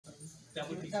That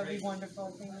would be That would great. be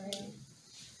wonderful. Thank you.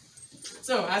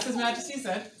 So, as His Majesty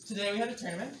said, today we had a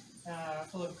tournament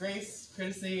full of grace,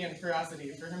 courtesy, and ferocity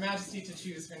for Her Majesty to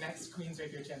choose her next Queen's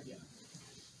Rapier champion.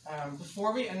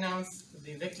 Before we announce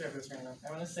the victor of the tournament,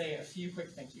 I want to say a few quick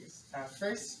thank yous.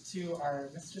 First, to our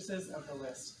mistresses of the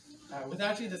list.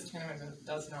 Without you, this tournament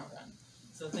does not run.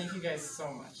 So thank you guys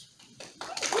so much.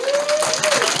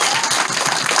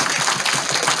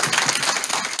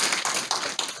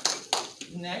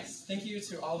 Next, thank you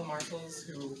to all the marshals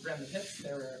who ran the pits.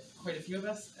 There were quite a few of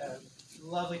us.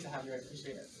 Lovely to have you. I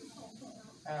appreciate it.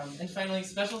 And finally,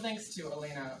 special thanks to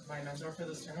Elena, my mentor for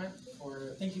this tournament.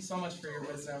 Thank you so much for your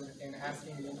wisdom in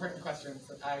asking the important questions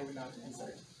that I would not have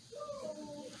considered.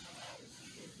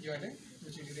 You order?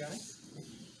 Would you do the honors?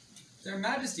 Their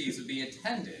Majesties would be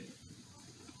attended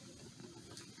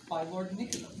by Lord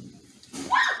Nicolo.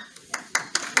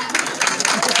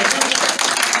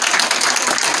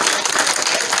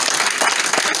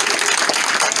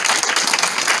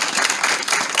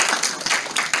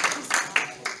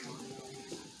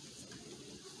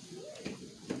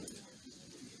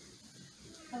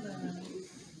 Hello.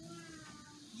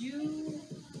 You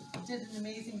did an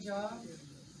amazing job.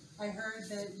 I heard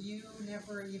that you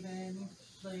never even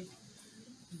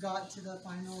got to the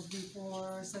finals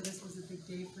before, so this was a big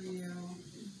day for you.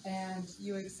 And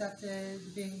you accepted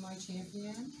being my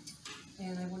champion,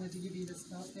 and I wanted to give you this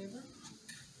belt favor.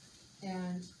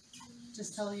 And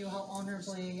just tell you how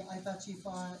honorably I thought you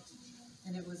fought,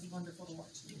 and it was wonderful to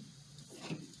watch you.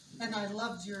 And I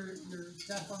loved your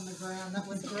death on the ground. That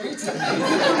was great.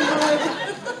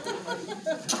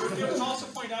 It was also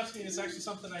pointed out to me, and it's actually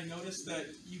something I noticed, that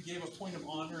you gave a point of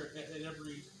honor at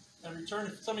every turn.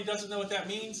 If somebody doesn't know what that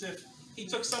means, if he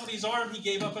took somebody's arm, he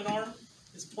gave up an arm.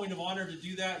 It's a point of honor to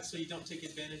do that, so you don't take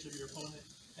advantage of your opponent.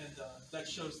 And that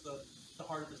shows the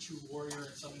heart of a true warrior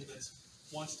and somebody that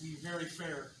wants to be very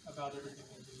fair about everything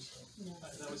they do. So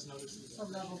Yes. that was noticed. It's a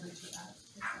level that you're at.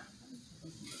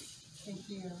 Thank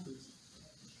you.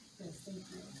 Yes, thank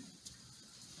you.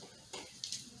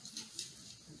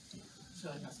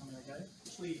 Should I have someone to get it?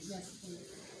 Please. Yes, please.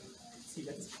 So you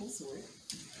get this cool sword.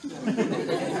 But I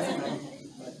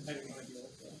didn't want to deal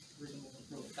with the original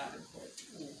rule of that, of course.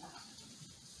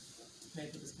 Can I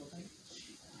put this cool thing?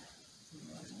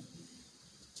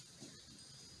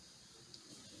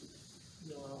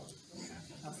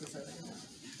 How's this other thing?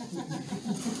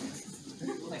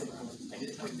 I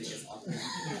didn't have to take us off.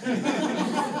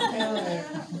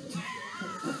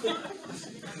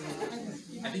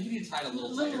 I think you need to tie it a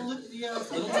little tighter. Yeah. A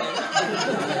little tighter.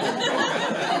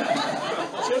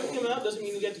 Choking him out doesn't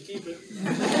mean you get to keep it.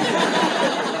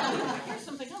 There's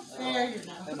something else. There you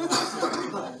go. And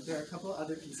there are a couple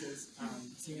other pieces.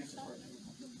 So you have to put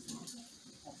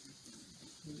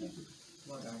them.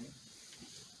 Well done.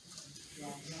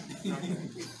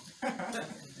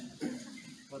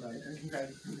 Well done. And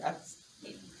congrats.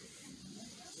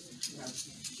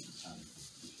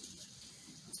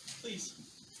 Please,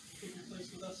 take your place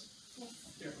with us.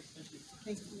 Here, thank you.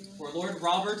 Thank you. For Lord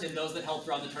Robert and those that helped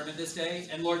run the tournament this day,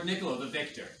 and Lord Nicolo, the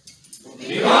victor.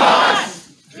 Viva!